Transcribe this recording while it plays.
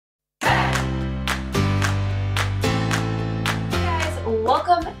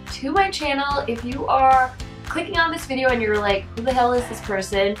welcome to my channel. If you are clicking on this video and you're like, who the hell is this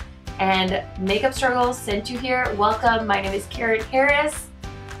person? And MakeupStruggles sent you here, welcome. My name is Karen Harris.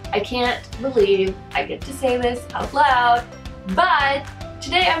 I can't believe I get to say this out loud, but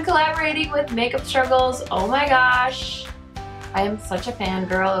today I'm collaborating with MakeupStruggles. Oh my gosh, I am such a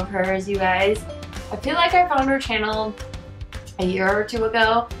fangirl of hers, you guys. I feel like I found her channel a year or two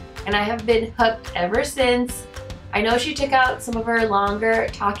ago, and I have been hooked ever since. I know she took out some of her longer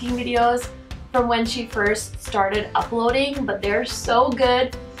talking videos from when she first started uploading, but they're so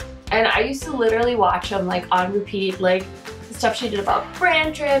good. And I used to literally watch them like on repeat, like the stuff she did about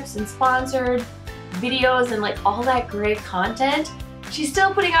brand trips and sponsored videos and like all that great content. She's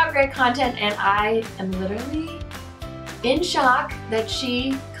still putting out great content, and I am literally in shock that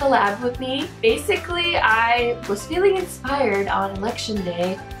she collabed with me. Basically, I was feeling inspired on election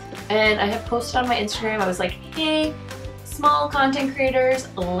day, and I had posted on my Instagram, I was like, hey, small content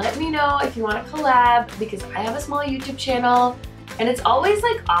creators, let me know if you want to collab, because I have a small YouTube channel, and it's always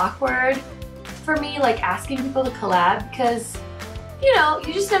like awkward for me like asking people to collab, because you know,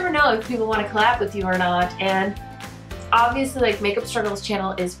 you just never know if people want to collab with you or not. And obviously like MakeupStruggles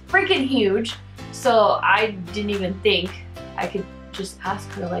channel is freaking huge, so I didn't even think I could just ask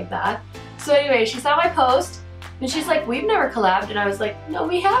her like that. So anyway, she saw my post and she's like, we've never collabed, and I was like, no,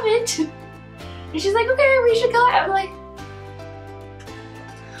 we haven't. And she's like, okay, we should collab. I'm like,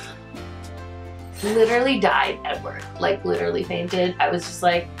 literally died at work, like literally fainted. I was just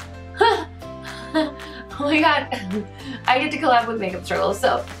like, huh. Oh my god, I get to collab with MakeupStruggles.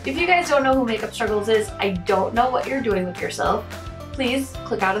 So if you guys don't know who MakeupStruggles is, I don't know what you're doing with yourself. Please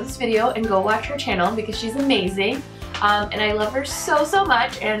click out of this video and go watch her channel, because she's amazing. And I love her so, so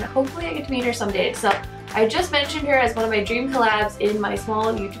much, and hopefully I get to meet her someday. So I just mentioned her as one of my dream collabs in my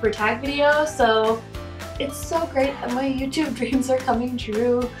small YouTuber tag video, so it's so great that my YouTube dreams are coming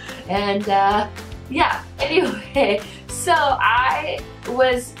true. And yeah, anyway, so I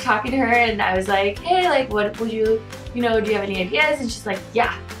was talking to her and I was like, hey, like what would you know, do you have any ideas? And she's like,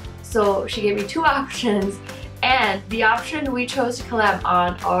 yeah. So she gave me two options, and the option we chose to collab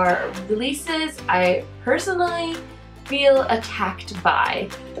on are releases I personally feel attacked by.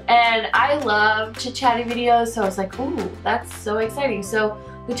 And I love chit-chatty videos, so I was like, ooh, that's so exciting. So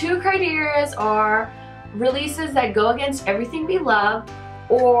the two criteria are releases that go against everything we love,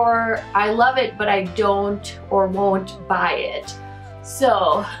 or I love it but I don't or won't buy it.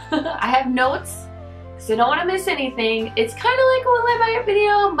 So I have notes because I don't want to miss anything. It's kind of like a will I buy it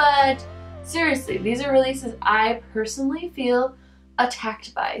video, but seriously, these are releases I personally feel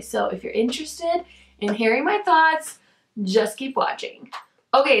attacked by. So if you're interested in hearing my thoughts, just keep watching.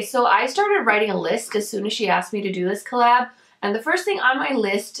 Okay, so I started writing a list as soon as she asked me to do this collab, and the first thing on my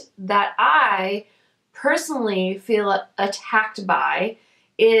list that I personally feel attacked by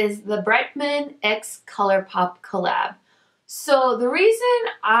is the Bretman x ColourPop collab. So the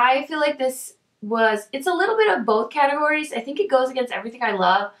reason I feel like this was, it's a little bit of both categories. I think it goes against everything I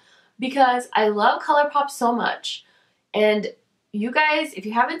love, because I love ColourPop so much. And you guys, if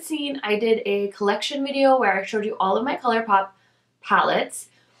you haven't seen, I did a collection video where I showed you all of my ColourPop palettes.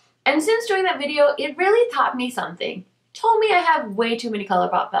 And since doing that video, it really taught me something. It told me I have way too many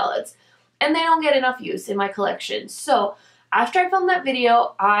ColourPop palettes, and they don't get enough use in my collection. So after I filmed that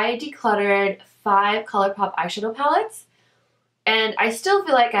video, I decluttered 5 ColourPop eyeshadow palettes. And I still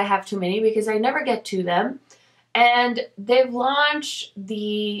feel like I have too many because I never get to them. And they've launched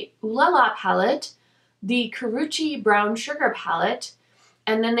the Ooh La La palette, the Karuchi Brown Sugar palette,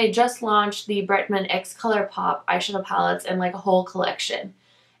 and then they just launched the Bretman x ColourPop eyeshadow palettes and like a whole collection.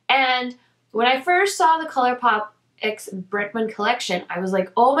 And when I first saw the ColourPop x Bretman collection, I was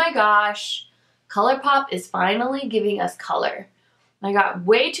like, oh my gosh, ColourPop is finally giving us color. I got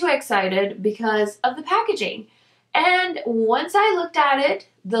way too excited because of the packaging. And once I looked at it,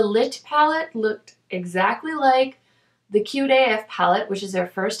 the Lit palette looked exactly like the Cute AF palette, which is their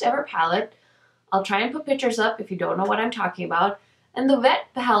first ever palette. I'll try and put pictures up if you don't know what I'm talking about. And the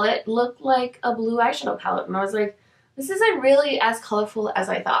Vet palette looked like a blue eyeshadow palette. And I was like, this isn't really as colorful as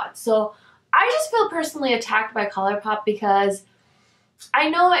I thought. So I just feel personally attacked by ColourPop, because I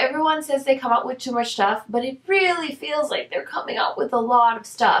know everyone says they come out with too much stuff, but it really feels like they're coming out with a lot of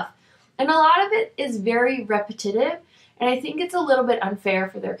stuff. And a lot of it is very repetitive, and I think it's a little bit unfair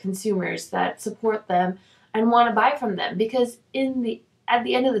for their consumers that support them and want to buy from them, because at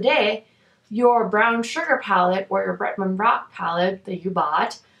the end of the day, your brown sugar palette or your Bretman Rock palette that you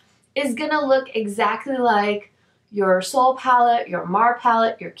bought is going to look exactly like your Soul palette, your Mar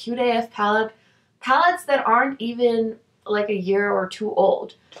palette, your Cute AF palette, palettes that aren't even like a year or two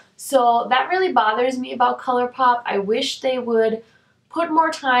old. So that really bothers me about ColourPop. I wish they would put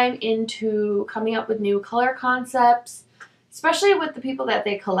more time into coming up with new color concepts, especially with the people that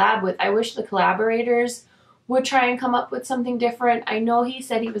they collab with. I wish the collaborators would try and come up with something different. I know he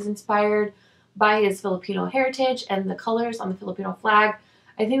said he was inspired by his Filipino heritage and the colors on the Filipino flag.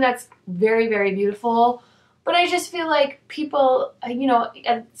 I think that's very, very beautiful. But I just feel like people, you know,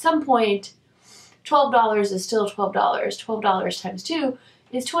 at some point, $12 is still $12. $12 times 2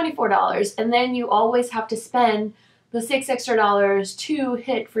 is $24. And then you always have to spend the $6 extra to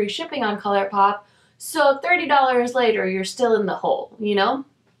hit free shipping on ColourPop. So $30 later, you're still in the hole, you know?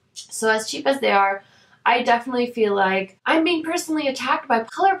 So as cheap as they are, I definitely feel like I'm being personally attacked by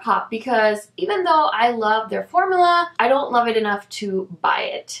ColourPop because even though I love their formula, I don't love it enough to buy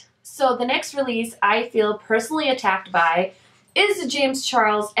it. So the next release I feel personally attacked by is the James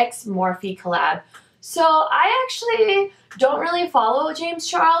Charles x Morphe collab. So I actually don't really follow James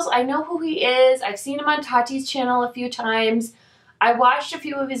Charles. I know who he is. I've seen him on Tati's channel a few times. I watched a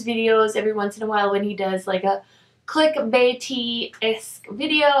few of his videos every once in a while when he does like a clickbaity-esque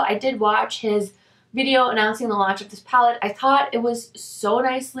video. I did watch his video announcing the launch of this palette. I thought it was so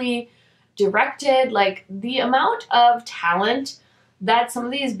nicely directed. Like the amount of talent that some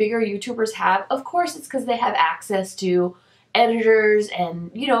of these bigger YouTubers have, of course it's because they have access to editors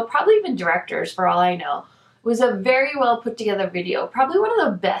and, you know, probably even directors for all I know. It was a very well put together video. Probably one of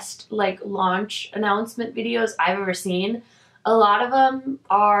the best like launch announcement videos I've ever seen. A lot of them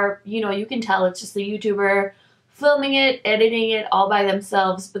are, you know, you can tell it's just a YouTuber filming it, editing it all by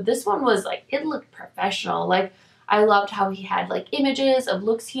themselves. But this one was like, it looked professional. Like I loved how he had like images of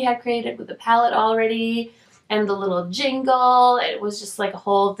looks he had created with the palette already and the little jingle. It was just like a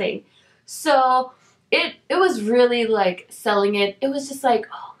whole thing. So it was really like selling it. It was just like,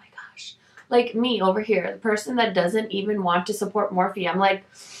 oh my gosh, like me over here, the person that doesn't even want to support Morphe. I'm like,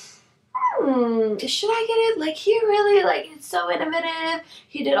 should I get it? Like he really, like it's so innovative.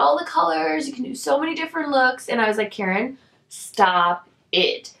 He did all the colors. You can do so many different looks. And I was like, Karen, stop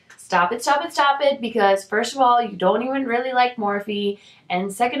it. Stop it, stop it, stop it. Because first of all, you don't even really like Morphe.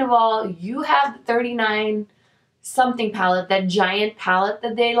 And second of all, you have the 39 something palette, that giant palette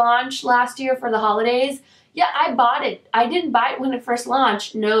that they launched last year for the holidays. Yeah, I bought it. I didn't buy it when it first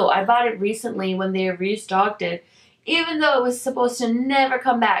launched. No, I bought it recently when they restocked it, even though it was supposed to never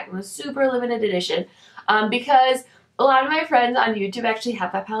come back. It was super limited edition because a lot of my friends on YouTube actually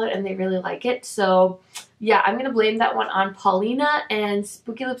have that palette and they really like it. So yeah, I'm going to blame that one on Paulina and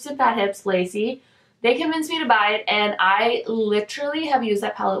Spooky Lips and Fat Hips Lacey. They convinced me to buy it and I literally have used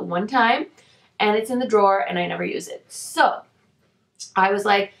that palette one time. And it's in the drawer and I never use it. So I was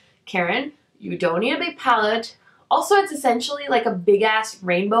like, Karen, you don't need a big palette. Also, it's essentially like a big ass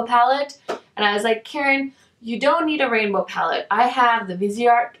rainbow palette. And I was like, Karen, you don't need a rainbow palette. I have the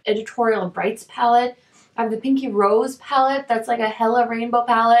Viseart Editorial Brights palette. I have the Pinky Rose palette. That's like a hella rainbow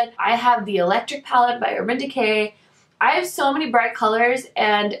palette. I have the Electric palette by Urban Decay. I have so many bright colors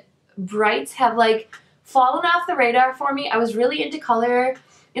and brights have like fallen off the radar for me. I was really into color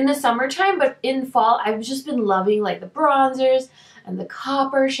in the summertime, but in fall, I've just been loving like the bronzers and the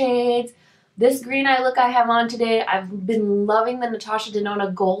copper shades. This green eye look I have on today, I've been loving the Natasha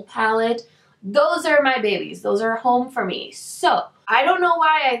Denona Gold palette. Those are my babies. Those are home for me. So I don't know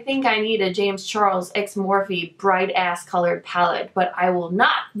why I think I need a James Charles x Morphe bright ass colored palette, but I will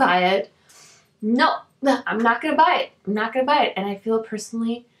not buy it. No, I'm not gonna buy it. I'm not gonna buy it. And I feel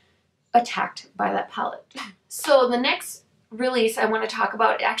personally attacked by that palette. So the next release I want to talk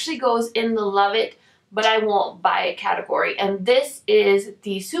about actually goes in the love it but I won't buy it category, and this is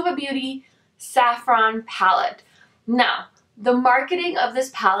the Huda Beauty Saffron palette. Now the marketing of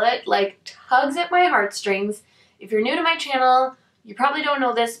this palette like tugs at my heartstrings. If you're new to my channel, you probably don't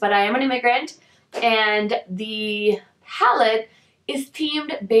know this, but I am an immigrant and the palette is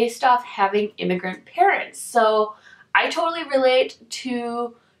themed based off having immigrant parents. So I totally relate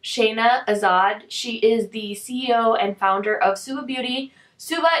to Shayna Azad. She is the CEO and founder of Huda Beauty.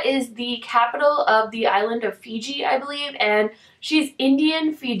 Suva is the capital of the island of Fiji, I believe, and she's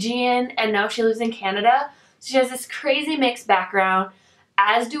Indian, Fijian, and now she lives in Canada. So she has this crazy mixed background,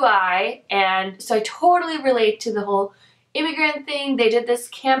 as do I, and so I totally relate to the whole immigrant thing. They did this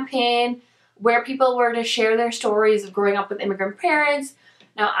campaign where people were to share their stories of growing up with immigrant parents.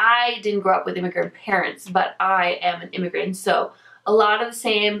 Now, I didn't grow up with immigrant parents, but I am an immigrant, so a lot of the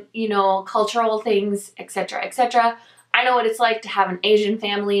same, you know, cultural things, etc., etc. I know what it's like to have an Asian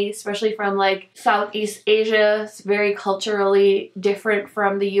family, especially from like Southeast Asia. It's very culturally different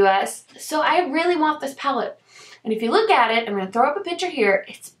from the US. So I really want this palette. And if you look at it, I'm going to throw up a picture here.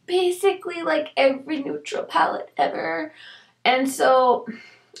 It's basically like every neutral palette ever. And so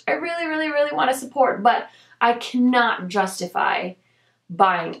I really, really, really want to support, but I cannot justify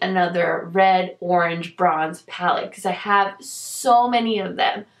buying another red, orange, bronze palette because I have so many of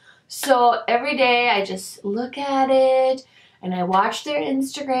them. So every day I just look at it and I watch their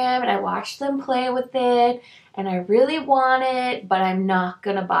Instagram and I watch them play with it and I really want it, but I'm not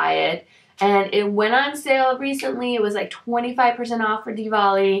gonna buy it. And it went on sale recently. It was like 25% off for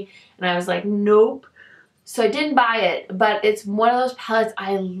Diwali and I was like, nope. So I didn't buy it, but it's one of those palettes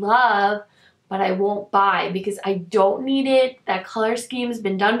I love, but I won't buy because I don't need it. That color scheme has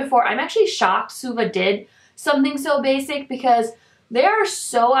been done before. I'm actually shocked Suva did something so basic because they are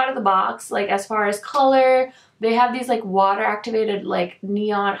so out of the box, like as far as color. They have these like water activated like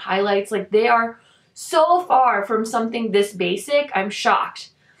neon highlights. Like they are so far from something this basic. I'm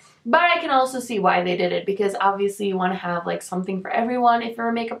shocked. But I can also see why they did it because obviously you want to have like something for everyone if you're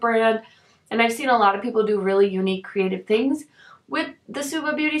a makeup brand. And I've seen a lot of people do really unique creative things with the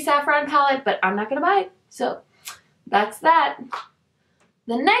Suva Beauty Saffron palette, but I'm not going to buy it. So that's that.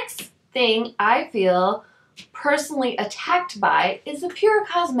 The next thing I feel personally attacked by is the Pure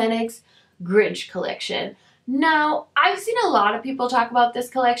Cosmetics Grinch collection. Now, I've seen a lot of people talk about this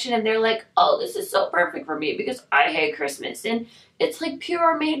collection and they're like, oh, this is so perfect for me because I hate Christmas and it's like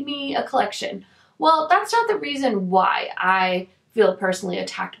Pure made me a collection. Well, that's not the reason why I feel personally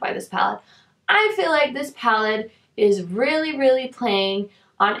attacked by this palette. I feel like this palette is really, really playing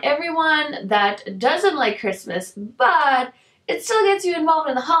on everyone that doesn't like Christmas, but it still gets you involved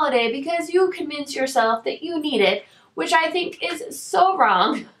in the holiday because you convince yourself that you need it, which I think is so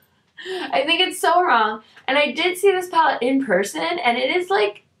wrong. I think it's so wrong. And I did see this palette in person and it is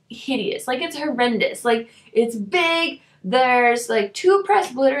like hideous. Like it's horrendous. Like it's big. There's like 2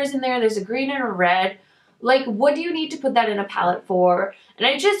 pressed glitters in there. There's a green and a red. Like, what do you need to put that in a palette for? And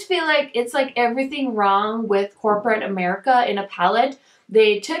I just feel like it's like everything wrong with corporate America in a palette.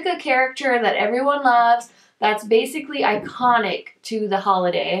 They took a character that everyone loves, that's basically iconic to the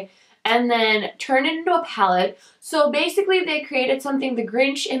holiday, and then turned it into a palette. So basically they created something the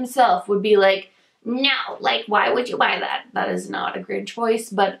Grinch himself would be like, no, like, why would you buy that? That is not a Grinch voice,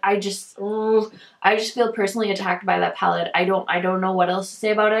 but I just feel personally attacked by that palette. I don't know what else to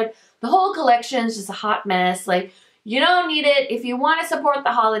say about it. The whole collection is just a hot mess. Like, you don't need it. If you want to support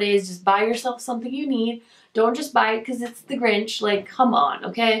the holidays, just buy yourself something you need. Don't just buy it because it's the Grinch. Like, come on,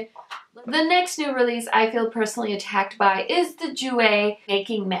 okay? The next new release I feel personally attacked by is the Jouer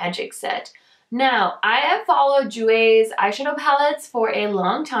Making Magic set. Now, I have followed Jouer's eyeshadow palettes for a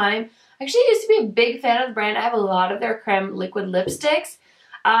long time. I actually used to be a big fan of the brand. I have a lot of their creme liquid lipsticks.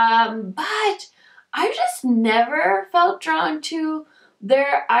 But I just never felt drawn to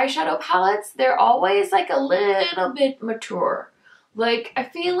their eyeshadow palettes. They're always like a little bit mature. Like, I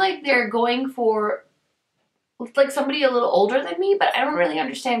feel like they're going for like somebody a little older than me, but I don't really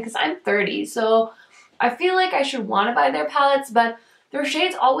understand because I'm 30. So I feel like I should want to buy their palettes, but their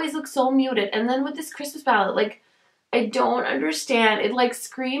shades always look so muted. And then with this Christmas palette, like, I don't understand. It like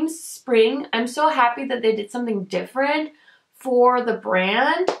screams spring. I'm so happy that they did something different for the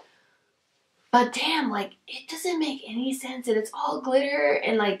brand. But damn, like, it doesn't make any sense. And it's all glitter.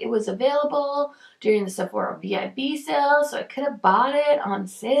 And, like, it was available during the Sephora VIB sale. So I could have bought it on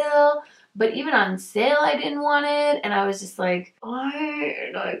sale. But even on sale, I didn't want it. And I was just like,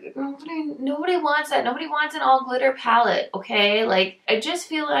 why? Like, nobody wants that. Nobody wants an all glitter palette, okay? Like, I just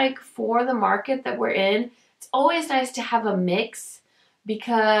feel like for the market that we're in, it's always nice to have a mix.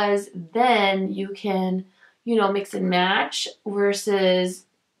 Because then you can, you know, mix and match versus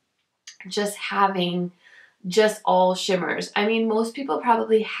just having just all shimmers. I mean, most people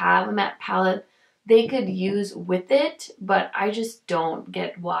probably have a matte palette they could use with it, but I just don't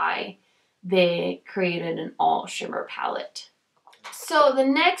get why they created an all shimmer palette. So the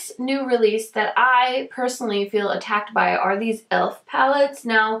next new release that I personally feel attacked by are these e.l.f. palettes.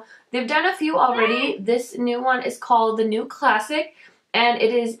 Now, they've done a few already. This new one is called the New Classic, and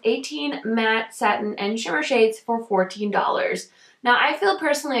it is 18 matte satin and shimmer shades for $14. Now, I feel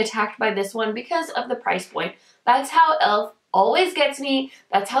personally attacked by this one because of the price point. That's how e.l.f. always gets me.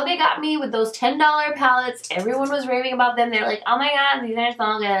 That's how they got me with those $10 palettes. Everyone was raving about them. They're like, oh my god, these are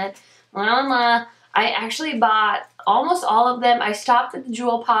so good. Blah, blah. I actually bought almost all of them. I stopped at the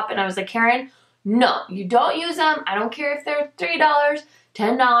Jewel Pop and I was like, Karen, no, you don't use them. I don't care if they're $3,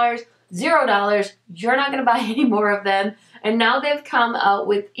 $10, $0. You're not going to buy any more of them. And now they've come out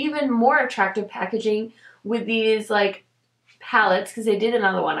with even more attractive packaging with these like palettes, because they did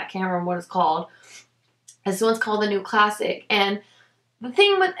another one. I can't remember what it's called. This one's called the New Classic. And the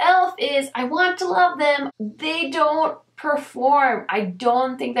thing with e.l.f. is I want to love them. They don't perform. I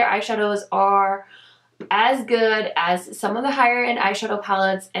don't think their eyeshadows are as good as some of the higher end eyeshadow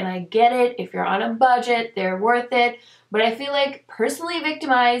palettes, and I get it. If you're on a budget, they're worth it. But I feel like personally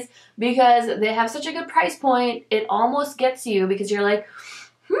victimized because they have such a good price point. It almost gets you because you're like,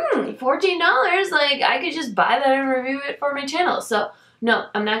 $14, like I could just buy that and review it for my channel. So no,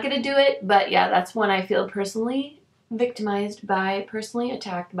 I'm not gonna do it, but yeah, that's one I feel personally victimized by, personally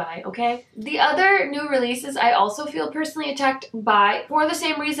attacked by, okay? The other new releases I also feel personally attacked by, for the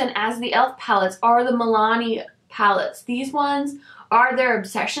same reason as the e.l.f. palettes, are the Milani palettes. These ones are their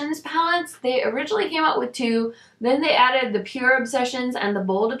Obsessions palettes. They originally came out with 2, then they added the Pure Obsessions and the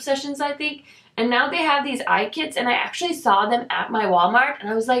Bold Obsessions, I think, and now they have these eye kits, and I actually saw them at my Walmart, and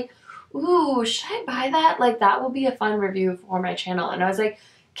I was like, ooh, should I buy that? Like, that will be a fun review for my channel. And I was like,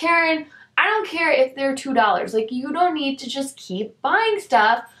 Karen, I don't care if they're $2. Like, you don't need to just keep buying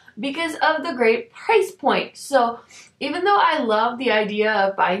stuff because of the great price point. So even though I love the idea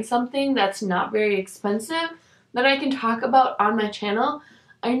of buying something that's not very expensive that I can talk about on my channel,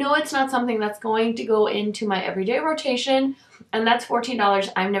 I know it's not something that's going to go into my everyday rotation, and that's $14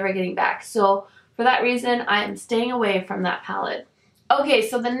 I'm never getting back. So for that reason, I am staying away from that palette. Okay,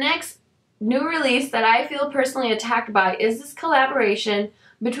 so the next new release that I feel personally attacked by is this collaboration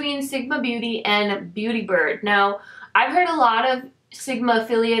between Sigma Beauty and Beauty Bird. Now, I've heard a lot of Sigma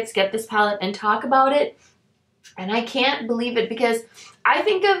affiliates get this palette and talk about it, and I can't believe it because I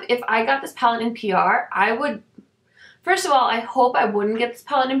think of if I got this palette in PR, I would, first of all, I hope I wouldn't get this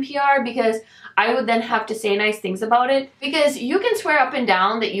palette in PR because I would then have to say nice things about it, because you can swear up and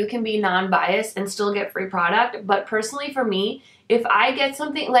down that you can be non-biased and still get free product, but personally for me, if I get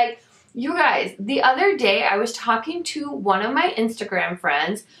something like, you guys, the other day I was talking to one of my Instagram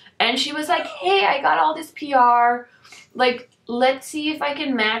friends and she was like, hey, I got all this PR, like, let's see if I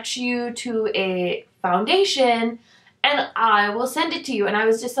can match you to a foundation and I will send it to you. And I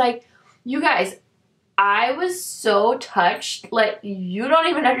was just like, you guys, I was so touched, like, you don't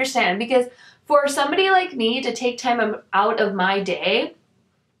even understand, because for somebody like me to take time out of my day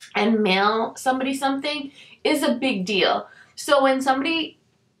and mail somebody something is a big deal. So when somebody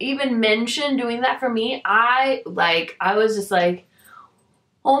even mentioned doing that for me, I was just like,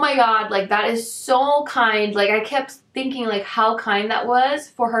 oh my god, like, that is so kind. Like, I kept thinking like how kind that was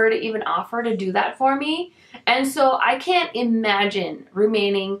for her to even offer to do that for me. And so I can't imagine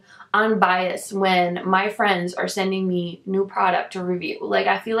remaining unbiased when my friends are sending me new product to review. Like,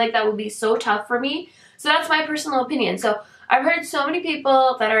 I feel like that would be so tough for me. So that's my personal opinion. So I've heard so many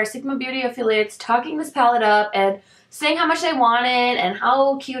people that are Sigma Beauty affiliates talking this palette up and saying how much they want it and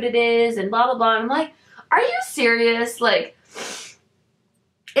how cute it is and blah, blah, blah. And I'm like, are you serious? Like,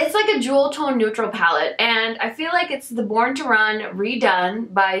 it's like a jewel tone neutral palette, and I feel like it's the Born to Run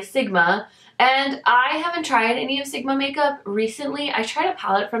redone by Sigma, and I haven't tried any of Sigma makeup recently. I tried a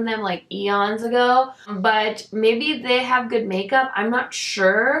palette from them like eons ago, but maybe they have good makeup. I'm not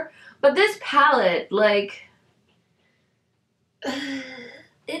sure. But this palette, like,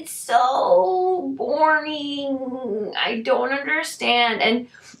 it's so boring. I don't understand. And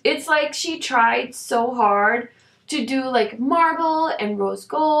it's like she tried so hard to do like marble and rose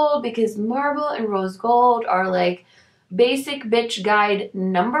gold, because marble and rose gold are like basic bitch guide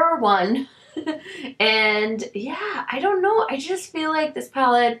 #1. And yeah, I don't know. I just feel like this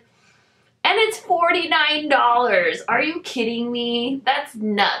palette, and it's $49. Are you kidding me? That's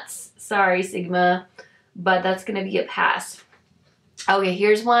nuts. Sorry, Sigma, but that's gonna be a pass. Okay,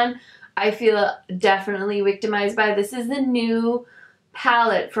 here's one I feel definitely victimized by. This is the new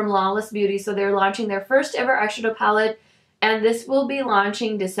palette from Lawless Beauty. So they're launching their first ever eyeshadow palette, and this will be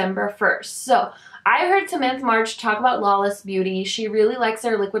launching December 1st. So I heard Samantha March talk about Lawless Beauty. She really likes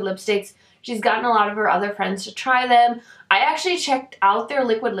their liquid lipsticks. She's gotten a lot of her other friends to try them. I actually checked out their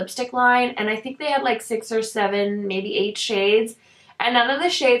liquid lipstick line, and I think they had like 6 or 7, maybe 8 shades. And none of the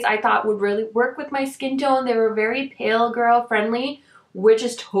shades I thought would really work with my skin tone. They were very pale girl friendly, which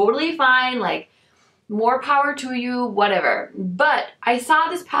is totally fine. Like, more power to you, whatever. But I saw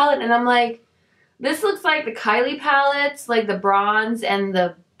this palette and I'm like, this looks like the Kylie palettes, like the bronze and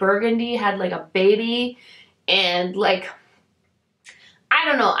the burgundy had like a baby, and like, I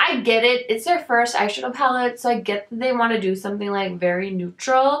don't know, I get it. It's their first eyeshadow palette, so I get that they want to do something like very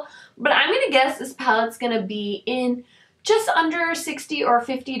neutral, but I'm gonna guess this palette's gonna be in just under $60 or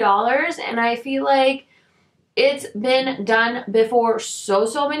 $50, and I feel like it's been done before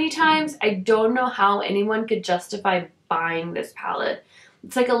so many times. I don't know how anyone could justify buying this palette.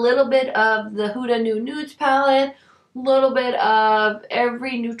 It's like a little bit of the Huda New Nudes palette, a little bit of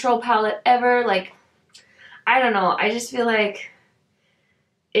every neutral palette ever. Like, I don't know. I just feel like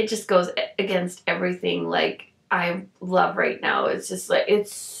it just goes against everything. Like, I love right now. It's just like,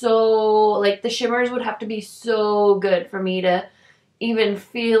 it's so, like the shimmers would have to be so good for me to even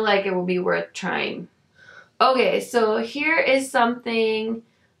feel like it would be worth trying. Okay, so here is something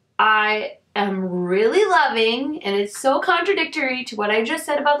I am really loving, and it's so contradictory to what I just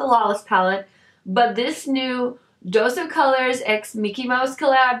said about the Lawless palette, but this new Dose of Colors x Mickey Mouse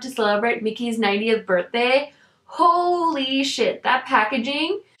collab to celebrate Mickey's 90th birthday. Holy shit, that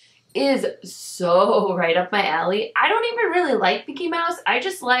packaging is so right up my alley. I don't even really like Mickey Mouse. I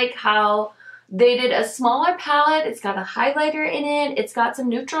just like how they did a smaller palette. It's got a highlighter in it. It's got some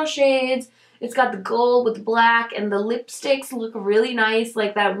neutral shades. It's got the gold with black, and the lipsticks look really nice,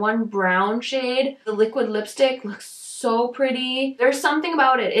 like that one brown shade. The liquid lipstick looks so pretty. There's something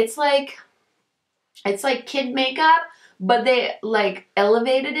about it. It's like kid makeup, but they like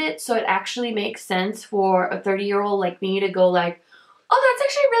elevated it so it actually makes sense for a 30-year-old like me to go like, oh, that's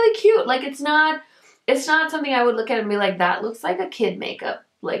actually really cute. Like it's not something I would look at and be like, that looks like a kid makeup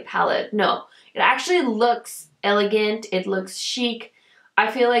like palette. No, it actually looks elegant. It looks chic. I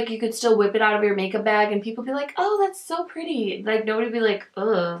feel like you could still whip it out of your makeup bag and people be like, oh, that's so pretty. Like nobody would be like,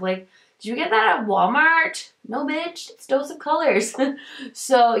 ugh, like, did you get that at Walmart? No, bitch, it's Dose of Colors.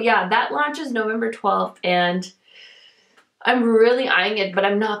 So yeah, that launches November 12th and I'm really eyeing it, but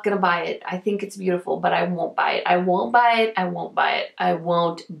I'm not gonna buy it. I think it's beautiful, but I won't buy it. I won't buy it. I won't buy it. I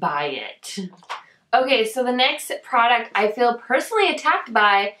won't buy it. Okay, so the next product I feel personally attacked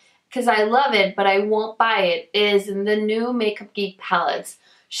by, because I love it, but I won't buy it, is the new Makeup Geek palettes.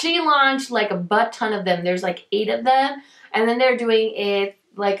 She launched like a butt ton of them. There's like 8 of them, and then they're doing a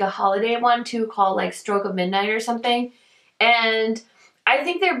like a holiday one too called like Stroke of Midnight or something. And I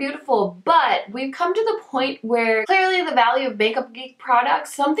think they're beautiful, but we've come to the point where clearly the value of Makeup Geek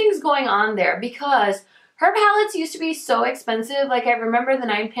products, something's going on there, because her palettes used to be so expensive. Like I remember the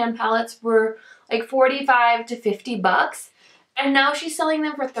 9-pan palettes were like 45 to 50 bucks, and now she's selling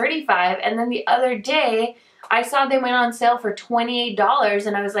them for 35. And then the other day I saw they went on sale for $28,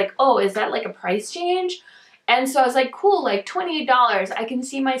 and I was like, oh, is that like a price change? And so I was like, cool, like $28, I can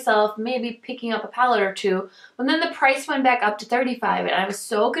see myself maybe picking up a palette or two. But then the price went back up to $35, and I was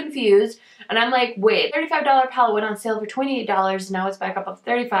so confused. And I'm like, wait, $35 palette went on sale for $28, and now it's back up of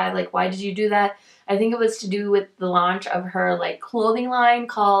 $35. Like, why did you do that? I think it was to do with the launch of her like clothing line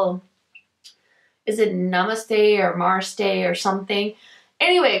called, is it Namaste or Marstay or something?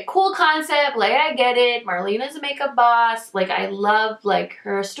 Anyway, cool concept, like I get it. Marlena's a makeup boss. Like I love like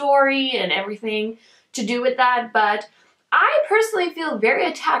her story and everything to do with that, but I personally feel very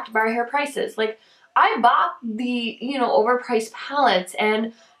attacked by her prices. Like I bought the, you know, overpriced palettes,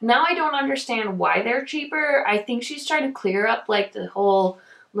 and now I don't understand why they're cheaper. I think she's trying to clear up like the whole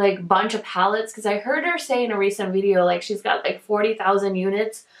like bunch of palettes, because I heard her say in a recent video like she's got like 40,000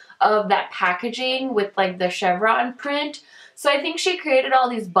 units of that packaging with like the chevron print. So I think she created all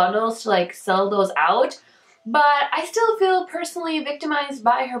these bundles to like sell those out, but I still feel personally victimized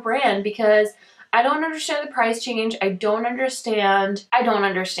by her brand because I don't understand the price change. I don't understand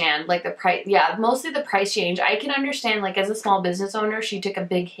like the price. Yeah, mostly the price change. I can understand like as a small business owner, she took a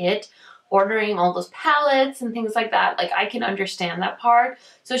big hit ordering all those palettes and things like that. Like I can understand that part.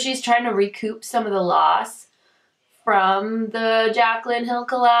 So she's trying to recoup some of the loss from the Jaclyn Hill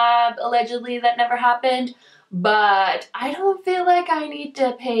collab, allegedly, that never happened. But I don't feel like I need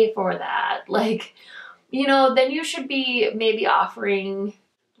to pay for that. Like, you know, then you should be maybe offering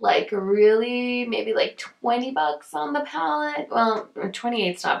like really maybe like 20 bucks on the palette. Well,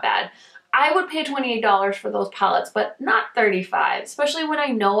 28's not bad. I would pay $28 for those palettes, but not 35, especially when I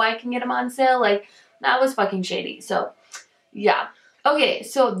know I can get them on sale. Like that was fucking shady. So yeah. Okay,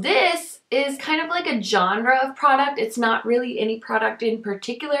 so this is kind of like a genre of product. It's not really any product in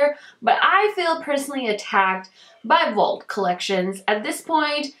particular, but I feel personally attacked by Vault collections. At this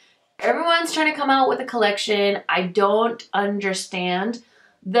point, everyone's trying to come out with a collection. I don't understand.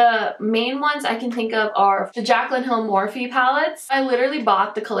 The main ones I can think of are the Jaclyn Hill Morphe palettes. I literally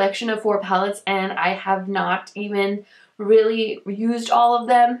bought the collection of 4 palettes and I have not even really used all of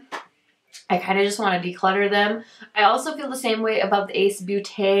them. I kind of just want to declutter them. I also feel the same way about the Ace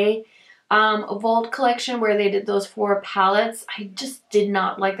Beauté Vault collection where they did those 4 palettes. I just did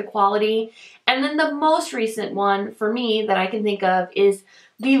not like the quality. And then the most recent one for me that I can think of is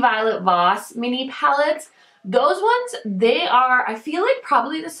the Violet Voss mini palettes. Those ones, they are, I feel like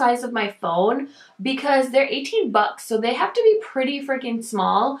probably the size of my phone because they're 18 bucks, so they have to be pretty freaking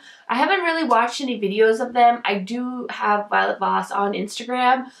small. I haven't really watched any videos of them. I do have Violet Voss on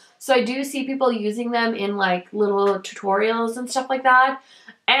Instagram, so I do see people using them in like little tutorials and stuff like that.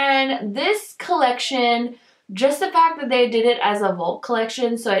 And this collection, Just the fact that they did it as a Vault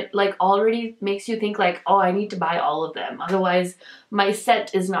collection, so it like already makes you think like, oh, I need to buy all of them. Otherwise, my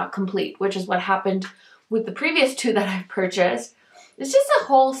set is not complete, which is what happened with the previous two that I've purchased. It's just a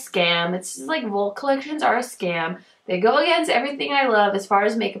whole scam. It's just like Vault collections are a scam. They go against everything I love as far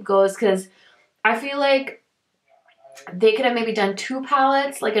as makeup goes, because I feel like they could have maybe done 2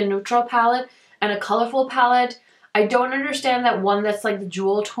 palettes, like a neutral palette and a colorful palette. I don't understand that one that's like the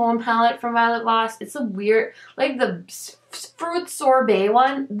jewel tone palette from Violet Voss. It's a weird, like the fruit sorbet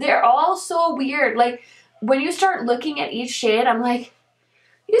one. They're all so weird. Like when you start looking at each shade, I'm like,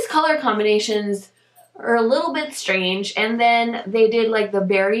 these color combinations are a little bit strange. And then they did like the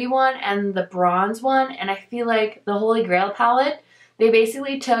berry one and the bronze one. And I feel like the Holy Grail palette, they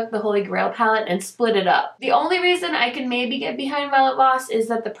basically took the Holy Grail palette and split it up. The only reason I can maybe get behind Violet Voss is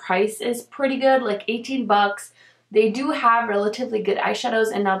that the price is pretty good, like 18 bucks. They do have relatively good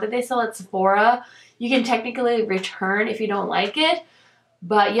eyeshadows, and now that they sell at Sephora, you can technically return if you don't like it.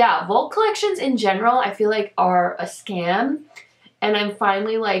 But yeah, Vault collections in general, I feel like are a scam, and I'm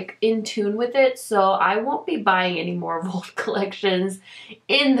finally like in tune with it, so I won't be buying any more Vault collections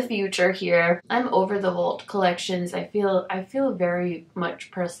in the future here. I'm over the Vault collections. I feel very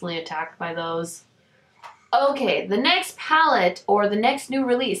much personally attacked by those. Okay, the next palette or the next new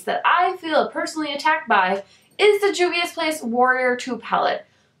release that I feel personally attacked by is the Juvia's Place Warrior 2 palette.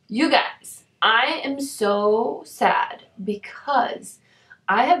 You guys, I am so sad because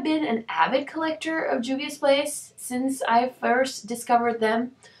I have been an avid collector of Juvia's Place since I first discovered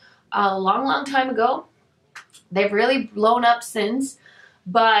them a long, long time ago. They've really blown up since,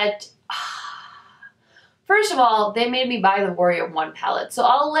 but first of all, they made me buy the Warrior 1 palette, so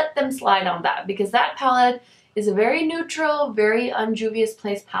I'll let them slide on that because that palette is a very neutral, very un-Juvia's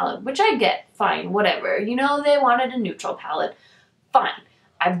Place palette, which I get, fine, whatever. You know, they wanted a neutral palette, fine.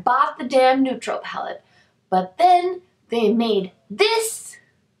 I bought the damn neutral palette, but then they made this.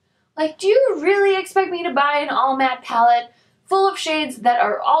 Like, do you really expect me to buy an all matte palette full of shades that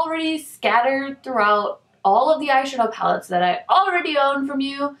are already scattered throughout all of the eyeshadow palettes that I already own from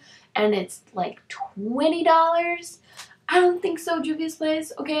you, and it's like $20? I don't think so, Juvia's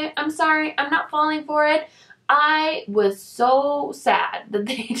Place, okay? I'm sorry, I'm not falling for it. I was so sad that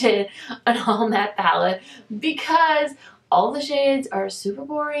they did an all matte palette because all the shades are super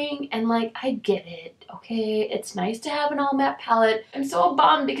boring, and like, I get it, okay? It's nice to have an all matte palette. I'm so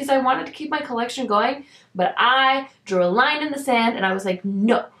bummed because I wanted to keep my collection going, but I drew a line in the sand and I was like,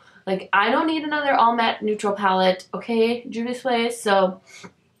 no. Like, I don't need another all matte neutral palette, okay, Juvia's Place? So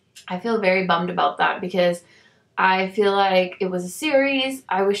I feel very bummed about that because I feel like it was a series.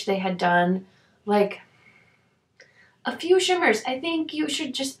 I wish they had done like a few shimmers. I think you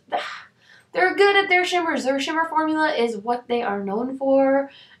should just, they're good at their shimmers. Their shimmer formula is what they are known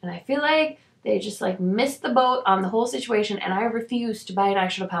for. And I feel like they just like missed the boat on the whole situation, and I refuse to buy an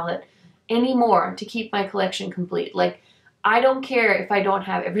eyeshadow palette anymore to keep my collection complete. Like, I don't care if I don't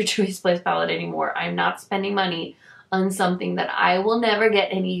have every Juvia's Place palette anymore. I'm not spending money on something that I will never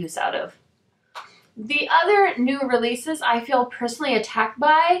get any use out of. The other new releases I feel personally attacked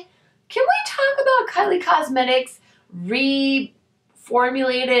by, can we talk about Kylie Cosmetics reformulated,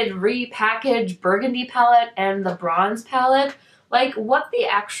 repackaged burgundy palette and the bronze palette? Like, what the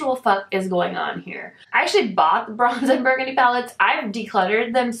actual fuck is going on here? I actually bought the bronze and burgundy palettes. I've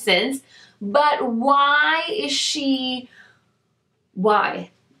decluttered them since, but why is she,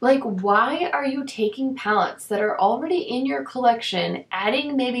 why? Like, why are you taking palettes that are already in your collection,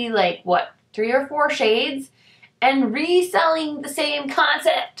 adding maybe like, what, 3 or 4 shades, and reselling the same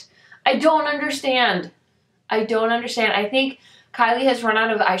concept? I don't understand. I don't understand. I think Kylie has run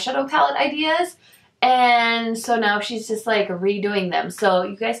out of eyeshadow palette ideas, and so now she's just like redoing them. So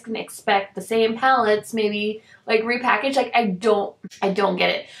you guys can expect the same palettes, maybe like repackaged. Like, I don't get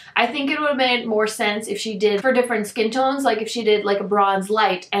it. I think it would have made more sense if she did for different skin tones, like if she did like a bronze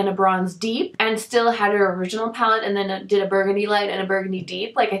light and a bronze deep and still had her original palette and then did a burgundy light and a burgundy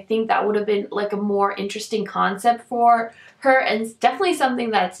deep. Like, I think that would have been like a more interesting concept for her, and it's definitely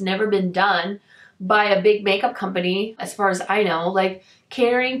something that's never been done by a big makeup company, as far as I know, like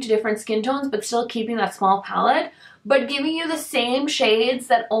catering to different skin tones but still keeping that small palette, but giving you the same shades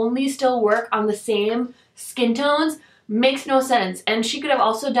that only still work on the same skin tones makes no sense. And she could have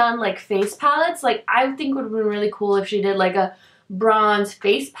also done like face palettes. Like, I think it would have been really cool if she did like a bronze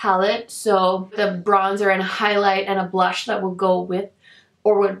face palette, so the bronzer and a highlight and a blush that would go with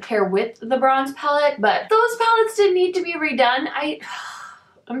or would pair with the bronze palette, but those palettes didn't need to be redone.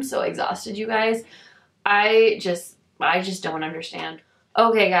 I'm so exhausted, you guys. I just don't understand.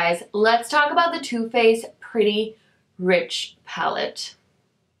 Okay, guys, let's talk about the Too Faced Pretty Rich palette.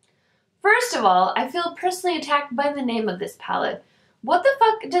 First of all, I feel personally attacked by the name of this palette. What the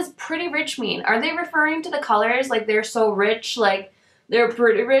fuck does pretty rich mean? Are they referring to the colors like they're so rich, like they're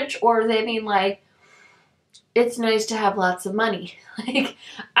pretty rich, or do they mean like it's nice to have lots of money? Like,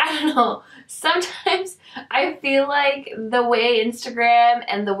 I don't know. Sometimes I feel like the way Instagram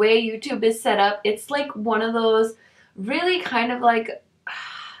and the way YouTube is set up, it's like one of those really kind of like,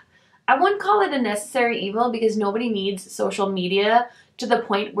 I wouldn't call it a necessary evil because nobody needs social media to the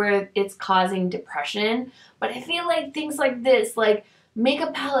point where it's causing depression. But I feel like things like this, like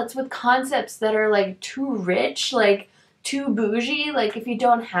makeup palettes with concepts that are like too rich, like too bougie, like if you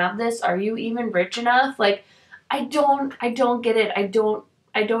don't have this, are you even rich enough? Like, I don't get it. I don't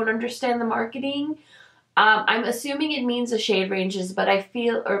understand the marketing. I'm assuming it means the shade ranges, but I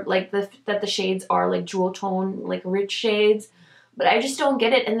feel or like that the shades are like jewel tone, like rich shades, but I just don't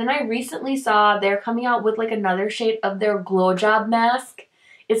get it. And then I recently saw they're coming out with like another shade of their Glow Job mask.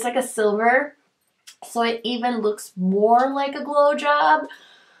 It's like a silver, so it even looks more like a glow job.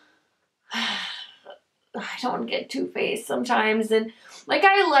 I don't get Too-Faced sometimes, and like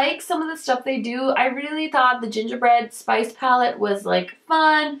I like some of the stuff they do. I really thought the Gingerbread Spice palette was like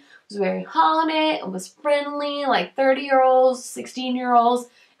fun. It was very holiday. It was friendly, like 30-year-olds, 16-year-olds.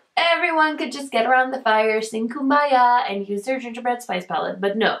 Everyone could just get around the fire, sing Kumbaya, and use their Gingerbread Spice palette.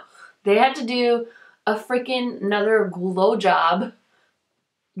 But no, they had to do a freaking another glow job.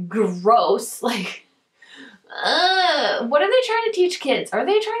 Gross. Like, what are they trying to teach kids? Are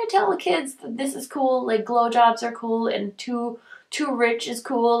they trying to tell the kids that this is cool, like glow jobs are cool and too rich is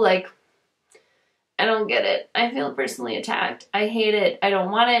cool? Like, I don't get it. I feel personally attacked. I hate it. I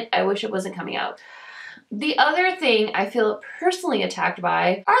don't want it. I wish it wasn't coming out. The other thing I feel personally attacked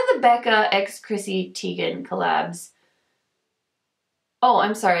by are the Becca x Chrissy Teigen collabs. Oh,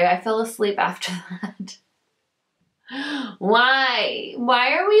 I'm sorry. I fell asleep after that. Why?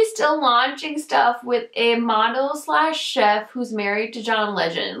 Why are we still launching stuff with a model slash chef who's married to John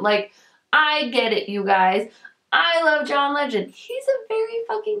Legend? Like, I get it, you guys. I love John Legend. He's a very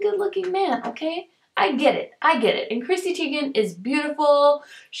fucking good looking man, okay? I get it. I get it. And Chrissy Teigen is beautiful.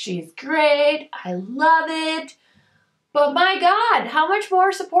 She's great. I love it. But my God, how much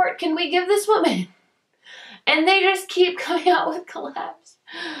more support can we give this woman? And they just keep coming out with collabs.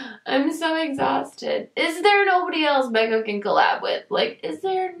 I'm so exhausted. Is there nobody else Becca can collab with? Like, is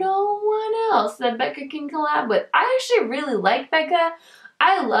there no one else that Becca can collab with? I actually really like Becca.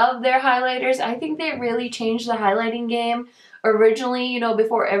 I love their highlighters. I think they really changed the highlighting game. Originally, you know,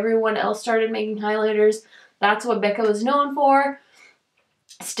 before everyone else started making highlighters, that's what Becca was known for.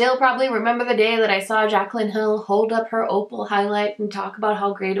 Still probably remember the day that I saw Jaclyn Hill hold up her opal highlight and talk about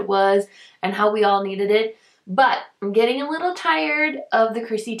how great it was and how we all needed it. But I'm getting a little tired of the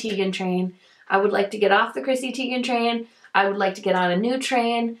Chrissy Teigen train. I would like to get off the Chrissy Teigen train. I would like to get on a new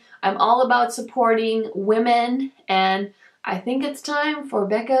train. I'm all about supporting women, and I think it's time for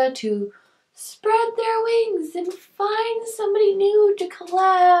Becca to spread their wings and find somebody new to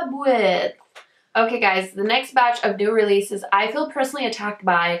collab with. Okay guys, the next batch of new releases I feel personally attacked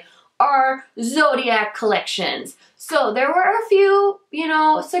by are Zodiac collections. So there were a few, you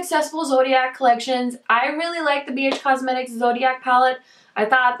know, successful Zodiac collections. I really like the BH Cosmetics Zodiac palette. I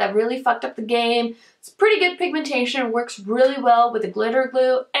thought that really fucked up the game. It's pretty good pigmentation, works really well with the glitter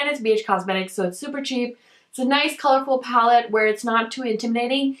glue, and it's BH Cosmetics, so it's super cheap. It's a nice colorful palette where it's not too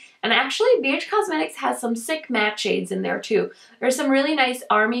intimidating. And actually, BH Cosmetics has some sick matte shades in there too. There's some really nice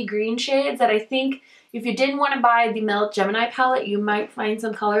army green shades that I think if you didn't want to buy the Melt Gemini palette, you might find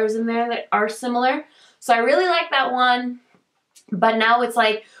some colors in there that are similar. So I really like that one. But now it's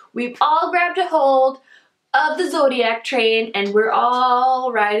like we've all grabbed a hold of the Zodiac train and we're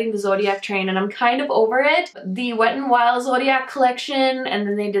all riding the Zodiac train, and I'm kind of over it. The Wet n Wild Zodiac collection, and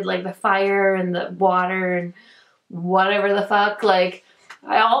then they did like the fire and the water and whatever the fuck. Like,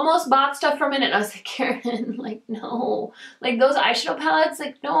 I almost bought stuff from it and I was like, Karen, like, no. Like those eyeshadow palettes,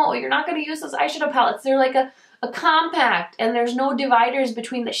 like, no, you're not going to use those eyeshadow palettes. They're like a compact and there's no dividers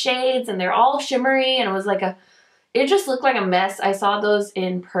between the shades and they're all shimmery, and it was like it just looked like a mess. I saw those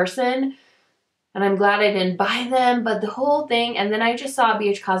in person and I'm glad I didn't buy them, but the whole thing, and then I just saw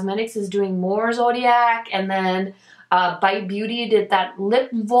BH Cosmetics is doing more Zodiac, and then Bite Beauty did that lip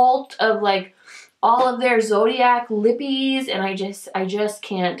vault of like all of their Zodiac lippies, and I just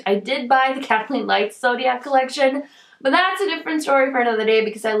can't. I did buy the Kathleen Lights Zodiac collection, but that's a different story for another day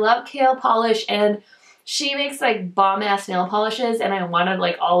because I love Kale Polish and she makes like bomb ass nail polishes and I wanted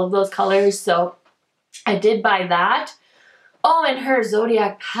like all of those colors, so I did buy that. Oh, and her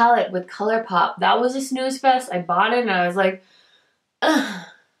Zodiac palette with ColourPop, that was a snooze fest. I bought it and I was like, ugh.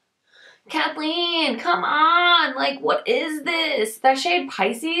 Kathleen, come on. Like, what is this? That shade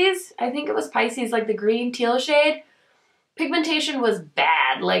Pisces? I think it was Pisces, like the green teal shade. Pigmentation was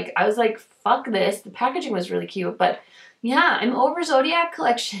bad. Like, I was like, fuck this. The packaging was really cute, but yeah, I'm over Zodiac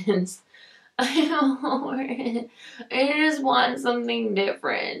collections. I'm over it. I just want something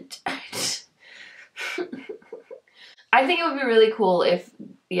different. I think it would be really cool if,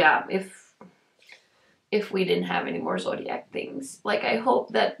 yeah, if we didn't have any more Zodiac things. Like, I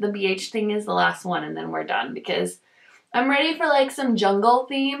hope that the BH thing is the last one and then we're done, because I'm ready for like some jungle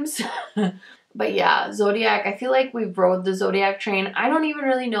themes. But yeah, Zodiac, I feel like we've rode the Zodiac train. I don't even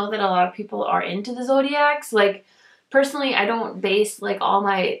really know that a lot of people are into the Zodiacs. Like, personally, I don't base like all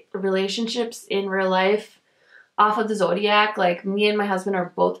my relationships in real life off of the Zodiac. Like, me and my husband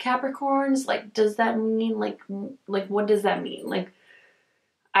are both Capricorns. Like, does that mean like what does that mean? Like,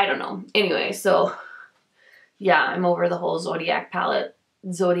 I don't know. Anyway, so yeah, I'm over the whole Zodiac palette,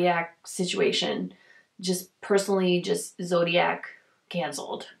 Zodiac situation. Just personally, just Zodiac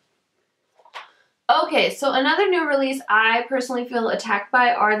canceled. Okay, so another new release I personally feel attacked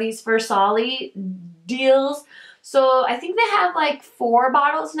by are these Versace deals. So I think they have like 4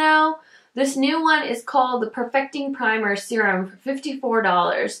 bottles now. This new one is called the Perfecting Primer Serum for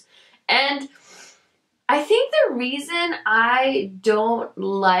 $54. And I think the reason I don't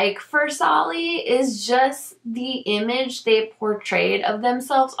like Versace is just the image they portrayed of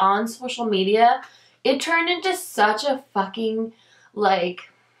themselves on social media. It turned into such a fucking, like,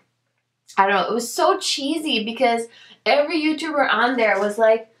 I don't know, it was so cheesy because every YouTuber on there was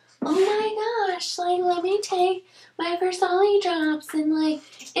like, oh my gosh, like, let me take my Versace drops and like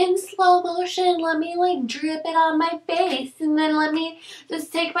in slow motion, let me like drip it on my face, and then let me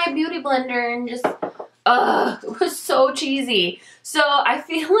just take my beauty blender and just, it was so cheesy. So I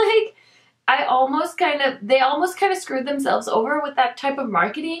feel like they almost kind of screwed themselves over with that type of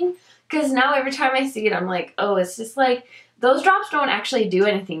marketing, because now every time I see it, I'm like, oh, it's just like, those drops don't actually do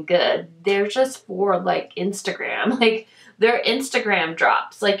anything good. They're just for like Instagram. Like, they're Instagram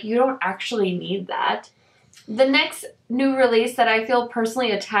drops. Like, you don't actually need that. The next new release that I feel personally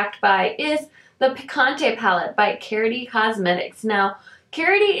attacked by is the Picante palette by Katy Cosmetics. Now,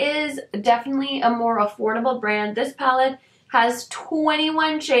 Katy is definitely a more affordable brand. This palette has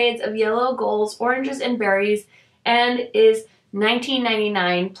 21 shades of yellow, golds, oranges, and berries, and is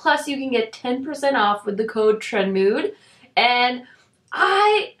 $19.99. Plus, you can get 10% off with the code TRENDMOOD. And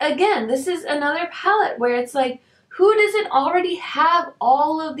again, this is another palette where it's like, who doesn't already have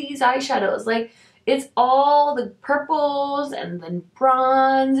all of these eyeshadows? Like, it's all the purples and the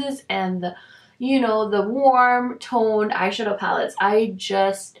bronzes and the, you know, the warm toned eyeshadow palettes. I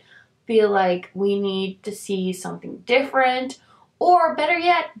just feel like we need to see something different, or better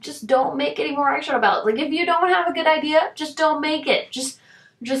yet, just don't make any more eyeshadow palettes. Like, if you don't have a good idea, just don't make it. Just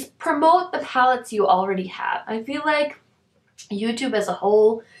promote the palettes you already have. I feel like YouTube as a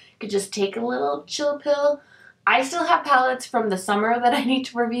whole could just take a little chill pill. I still have palettes from the summer that I need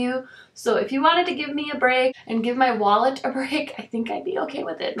to review, so if you wanted to give me a break and give my wallet a break, I think I'd be okay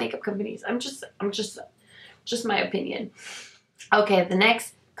with it, makeup companies. I'm just my opinion. Okay, the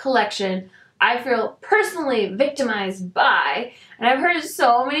next collection I feel personally victimized by, and I've heard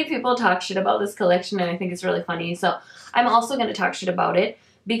so many people talk shit about this collection, and I think it's really funny, so I'm also going to talk shit about it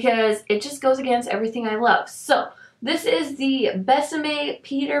because it just goes against everything I love. So this is the Besame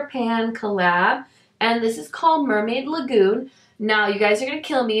Peter Pan collab, and this is called Mermaid Lagoon. Now, you guys are going to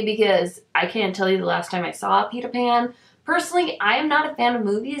kill me because I can't tell you the last time I saw Peter Pan. Personally, I am not a fan of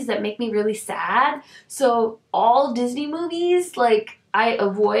movies that make me really sad, so all Disney movies, like, I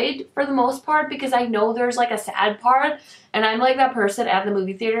avoid for the most part because I know there's like a sad part, and I'm like that person at the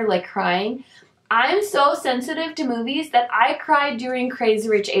movie theater like crying. I'm so sensitive to movies that I cried during Crazy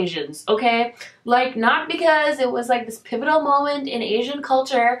Rich Asians, okay? Like, not because it was like this pivotal moment in Asian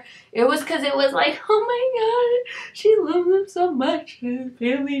culture. It was because it was like, oh my god, she loves them so much. His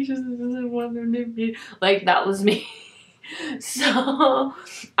family just doesn't want them to be. Like, that was me. So,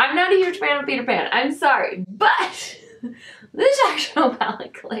 I'm not a huge fan of Peter Pan. I'm sorry. But this eyeshadow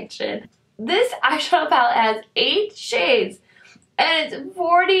palette collection, this eyeshadow palette has 8 shades. And it's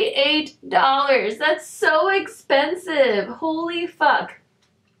 $48. That's so expensive. Holy fuck.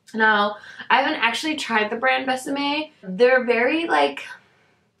 Now, I haven't actually tried the brand Besame. They're very like,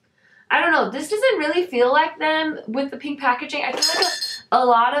 I don't know, this doesn't really feel like them with the pink packaging. I feel like a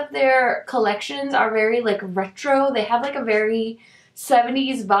lot of their collections are very like retro. They have like a very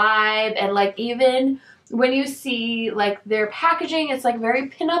 70s vibe, and like even when you see like their packaging, it's like very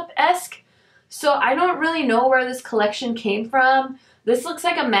pinup-esque. So I don't really know where this collection came from. This looks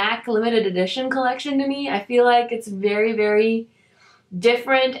like a MAC limited edition collection to me. I feel like it's very, very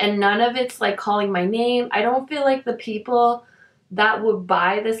different and none of it's like calling my name. I don't feel like the people that would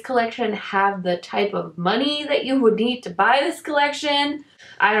buy this collection have the type of money that you would need to buy this collection.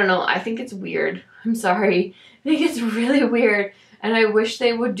 I don't know. I think it's weird. I'm sorry. I think it's really weird. And I wish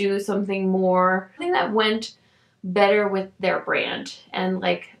they would do something more, something that went better with their brand and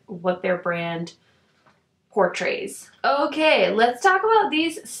like what their brand portrays. Okay, let's talk about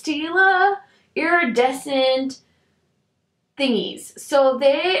these Stila iridescent thingies. So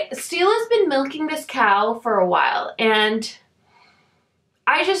Stila's been milking this cow for a while, and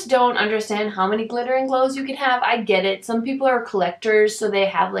I just don't understand how many glitter and glows you can have. I get it. Some people are collectors, so they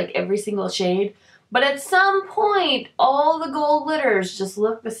have like every single shade. But at some point, all the gold glitters just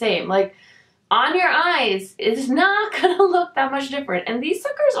look the same. Like, on your eyes, it's not gonna look that much different. And these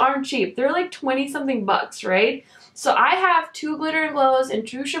suckers aren't cheap. They're like 20-something bucks, right? So I have 2 glitter and glows and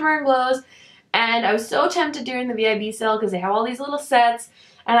 2 shimmer and glows. And I was so tempted during the VIB sale because they have all these little sets.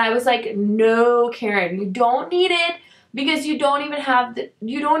 And I was like, no, Karen, you don't need it because you don't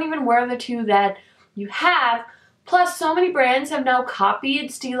even wear the 2 that you have. Plus, so many brands have now copied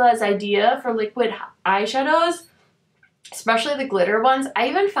Stila's idea for liquid eyeshadows, especially the glitter ones. I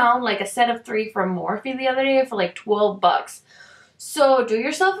even found like a set of 3 from Morphe the other day for like 12 bucks. So do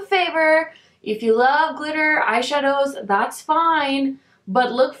yourself a favor. If you love glitter eyeshadows, that's fine.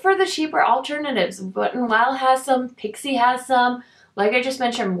 But look for the cheaper alternatives. Wet n Wild has some, Pixie has some, like I just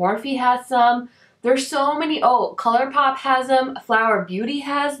mentioned, Morphe has some. There's so many, oh, ColourPop has them, Flower Beauty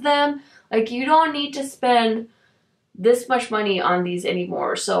has them. Like, you don't need to spend this much money on these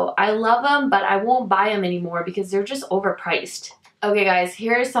anymore. So I love them, but I won't buy them anymore because they're just overpriced. Okay guys,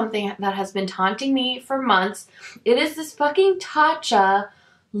 here is something that has been taunting me for months. It is this fucking Tatcha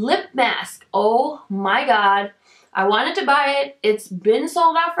lip mask. Oh my god. I wanted to buy it. It's been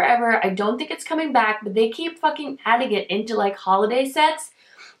sold out forever. I don't think it's coming back, but they keep fucking adding it into like holiday sets,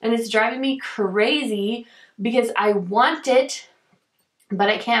 and it's driving me crazy because I want it, but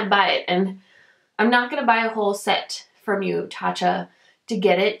I can't buy it. And I'm not gonna buy a whole set from you, Tatcha, to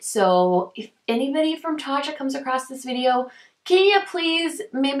get it. So if anybody from Tatcha comes across this video, can you please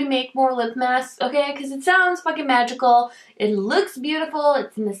maybe make more lip masks, okay? Because it sounds fucking magical. It looks beautiful.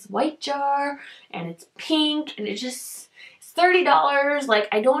 It's in this white jar, and it's pink, and it's $30. Like,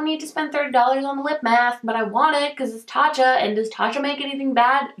 I don't need to spend $30 on the lip mask, but I want it because it's Tatcha. And does Tatcha make anything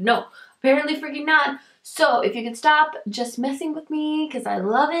bad? No, apparently freaking not. So if you could stop just messing with me, because I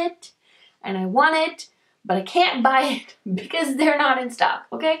love it, and I want it, but I can't buy it because they're not in stock,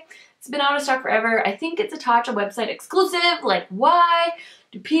 okay? It's been out of stock forever. I think it's a Tatcha website exclusive. Like, why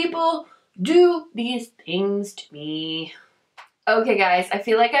do people do these things to me? Okay, guys, I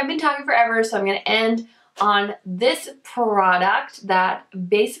feel like I've been talking forever, so I'm going to end on this product that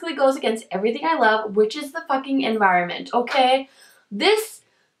basically goes against everything I love, which is the fucking environment, okay? This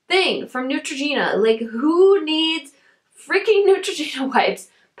thing from Neutrogena, like, who needs freaking Neutrogena wipes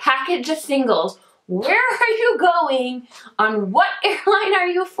packaged as singles? Where are you going? On what airline are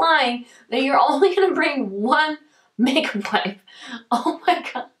you flying that you're only going to bring 1 makeup wipe? Oh my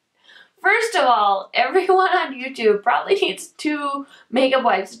god. First of all, everyone on YouTube probably needs 2 makeup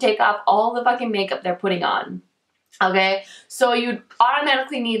wipes to take off all the fucking makeup they're putting on. Okay? So you'd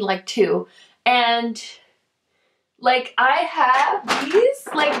automatically need like 2. And like, I have these,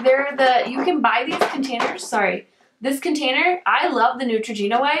 like, they're the, you can buy these containers, sorry. This container, I love the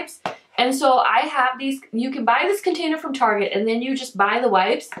Neutrogena wipes. And so I have these, you can buy this container from Target, and then you just buy the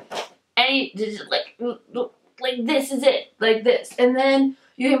wipes, and you just like this is it, like this. And then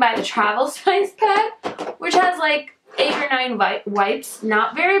you can buy the travel size pack, which has like 8 or 9 wipes,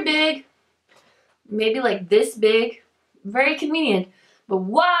 not very big, maybe like this big, very convenient. But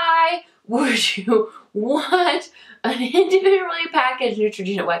why would you want an individually packaged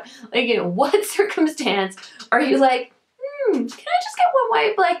Neutrogena wipe? Like, in what circumstance are you like, can I just get 1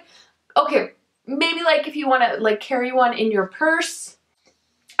 wipe? Like, okay, maybe like if you want to like carry one in your purse.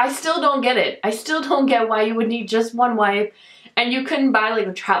 I still don't get it. I still don't get why you would need just 1 wipe and you couldn't buy like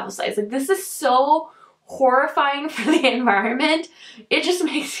the travel size. Like, this is so horrifying for the environment. It just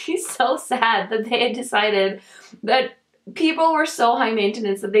makes me so sad that they had decided that people were so high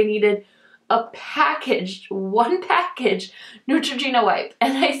maintenance that they needed a packaged, 1 package Neutrogena wipe.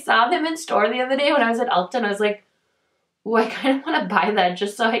 And I saw them in store the other day when I was at Ulta, and I was like, oh, I kind of want to buy that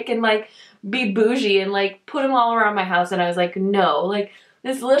just so I can like be bougie and like put them all around my house. And I was like, no, like,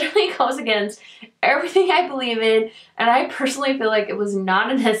 this literally goes against everything I believe in. And I personally feel like it was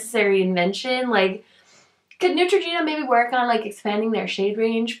not a necessary invention. Like, could Neutrogena maybe work on like expanding their shade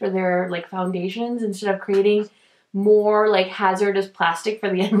range for their like foundations instead of creating more like hazardous plastic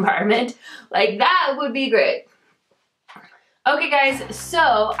for the environment? Like, that would be great. Okay guys,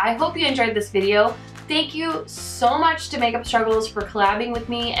 so I hope you enjoyed this video. Thank you so much to MakeupStruggles for collabing with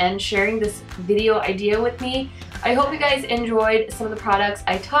me and sharing this video idea with me. I hope you guys enjoyed some of the products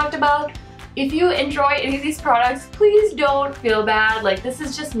I talked about. If you enjoy any of these products, please don't feel bad. Like, this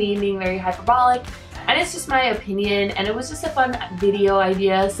is just me being very hyperbolic, and it's just my opinion, and it was just a fun video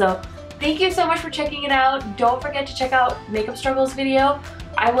idea. So thank you so much for checking it out. Don't forget to check out MakeupStruggles video.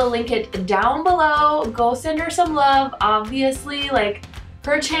 I will link it down below. Go send her some love. Obviously, like,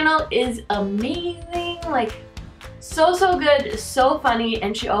 her channel is amazing. Like, so good, so funny,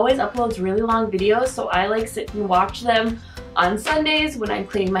 and she always uploads really long videos, so I like sit and watch them on Sundays when I'm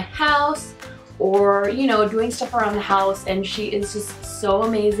cleaning my house or, you know, doing stuff around the house, and she is just so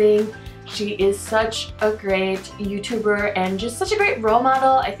amazing. She is such a great YouTuber and just such a great role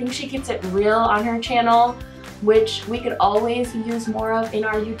model. I think she keeps it real on her channel, which we could always use more of in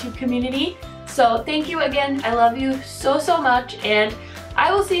our YouTube community. So thank you again. I love you so much, and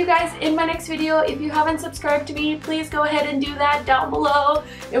I will see you guys in my next video. If you haven't subscribed to me, please go ahead and do that down below.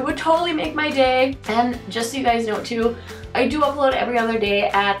 It would totally make my day. And just so you guys know too, I do upload every other day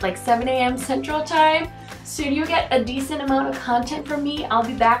at like 7 a.m. Central Time. So you get a decent amount of content from me. I'll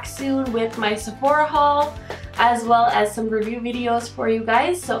be back soon with my Sephora haul, as well as some review videos for you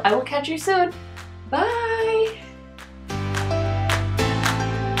guys. So I will catch you soon. Bye!